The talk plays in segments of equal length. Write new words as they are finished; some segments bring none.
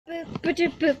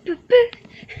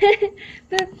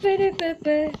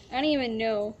don't even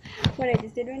know what I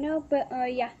just did right now, but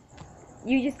yeah,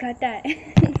 you just got that.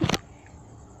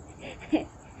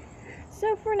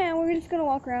 So for now, we're just gonna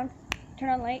walk around, turn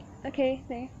on light. Okay,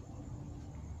 there.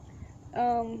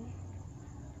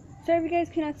 Sorry if you guys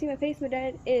cannot see my face. My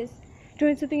dad is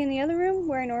doing something in the other room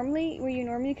where you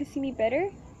normally could see me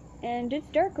better, and it's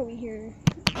dark over here,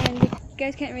 and you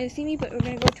guys can't really see me. But we're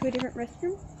gonna go to a different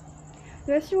restroom.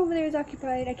 The restroom over there is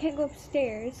occupied. I can't go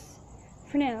upstairs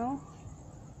for now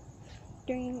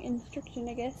during instruction,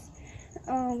 I guess.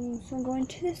 So I'm going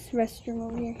to this restroom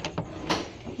over here,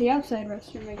 the outside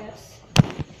restroom, I guess.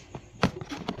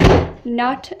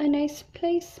 Not a nice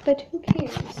place, but who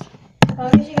cares? As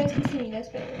long as you guys can see me, that's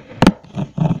better.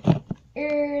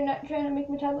 You're not trying to make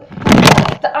my tablet.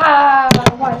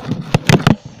 Why?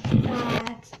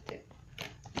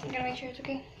 I'm gonna make sure it's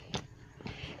okay.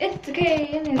 It's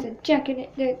okay, and there's a jack in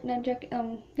it. Not jack.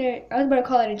 There. I was about to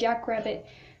call it a jackrabbit,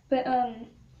 but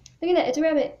look at that. It's a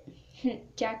rabbit.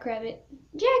 Jackrabbit.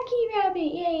 Jackie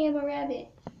Rabbit. Yay, I'm a rabbit.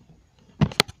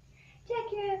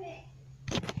 Jackie Rabbit.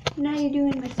 Now you're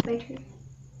doing my spider.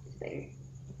 Spider.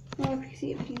 I don't know if you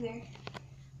see it, but he's there.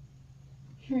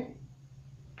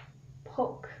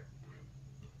 Poke.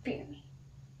 Fear me.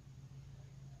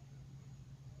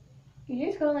 You're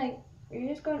just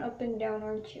going up and down,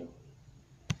 aren't you?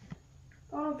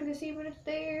 I don't know if you can see, but it's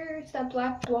there. It's that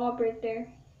black blob right there.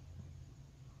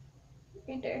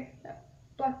 Right there. That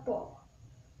black blob.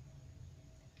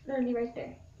 Literally right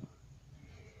there.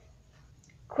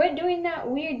 Quit doing that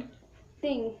weird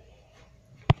thing.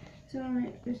 So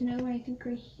there's another one I think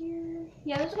right here.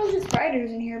 Yeah, there's a bunch of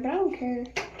spiders in here, but I don't care.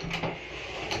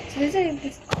 So there's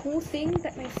this cool thing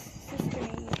that my sister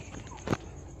made.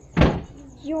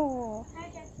 Yo. Hi,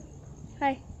 Jackie.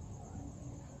 Hi.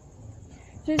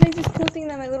 So there's this cool thing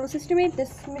that my little sister made,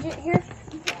 this midget here,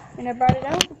 and I brought it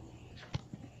out.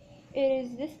 It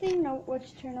is this thing. No,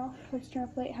 let's turn off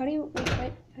light. How do you wait? How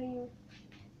do you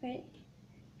wait?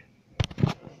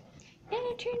 And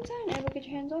it turns on. Ever get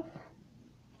your hands off?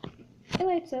 It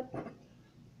lights up.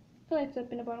 It lights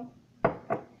up in the bottom.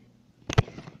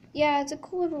 Yeah, it's a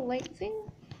cool little light thing.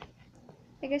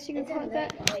 I guess you can call it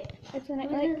that. It's a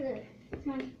night light. This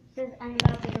one says I'm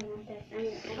about to do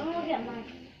this. I'm gonna get mine.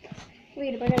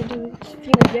 Wait, if I gotta do a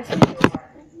few adjustments.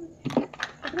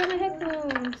 I got my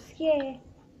headphones. Yeah.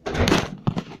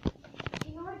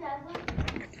 You know what that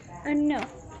one? No.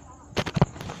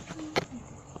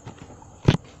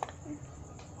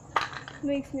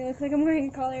 Makes me look like I'm wearing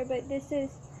a collar, but this is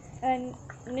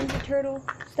Ninja Turtle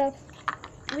stuff.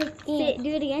 Wait, do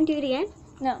it again. Do it again.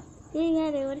 No. Do it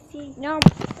again. I want to see. No.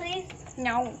 Please.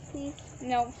 No. Please.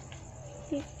 No.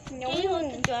 Please. No. Can you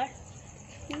hold the door?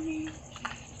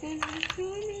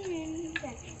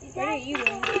 What are you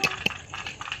doing?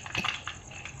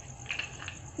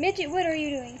 Midget, what are you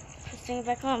doing? Just turn it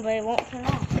back on, but it won't turn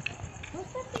off.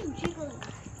 What's that thing jiggling?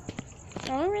 I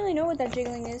don't really know what that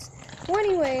jiggling is. Well,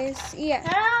 anyways, yeah.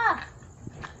 Ah!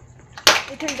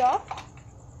 It turned off?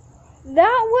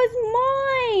 That was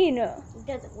mine! It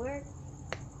doesn't work.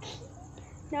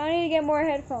 Now I need to get more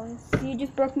headphones. You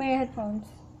just broke my headphones.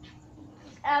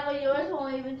 But yours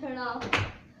won't even turn off.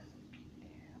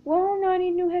 Well, now I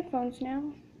need new headphones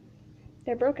now.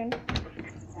 They're broken.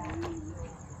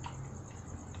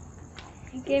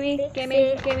 Gimme.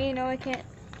 No, I can't.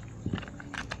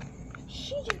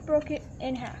 She just broke it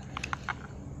in half.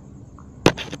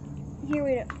 Here,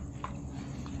 wait up.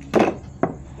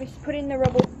 Let's put it in the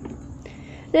rubble.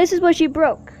 This is what she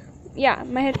broke. Yeah,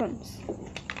 my headphones.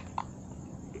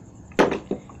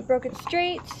 Broke it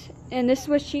straight, and this is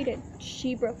what she did.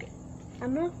 She broke it.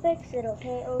 I'm gonna fix it,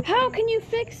 okay? How can you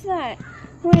fix that?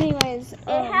 Well, anyways, It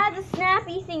has a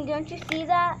snappy thing. Don't you see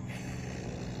that?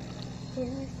 Do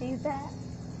you see that?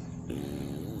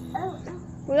 Oh.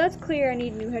 Well, that's clear. I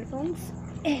need new headphones.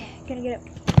 Gonna get up.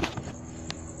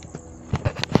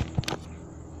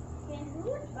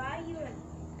 Who would buy you an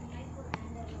iPhone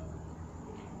and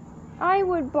I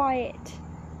would buy it.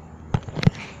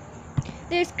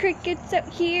 There's crickets out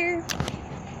here.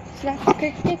 Snap the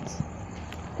crickets.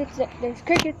 There's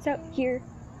crickets out here.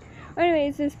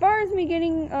 Anyways, as far as me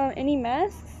getting any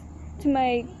masks to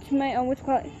my what's it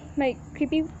called, my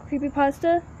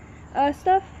creepypasta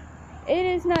stuff, it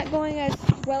is not going as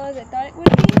well as I thought it would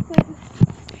be, but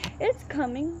it's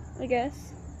coming, I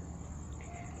guess.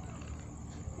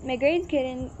 My grades came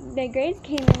in,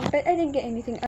 but I didn't get anything.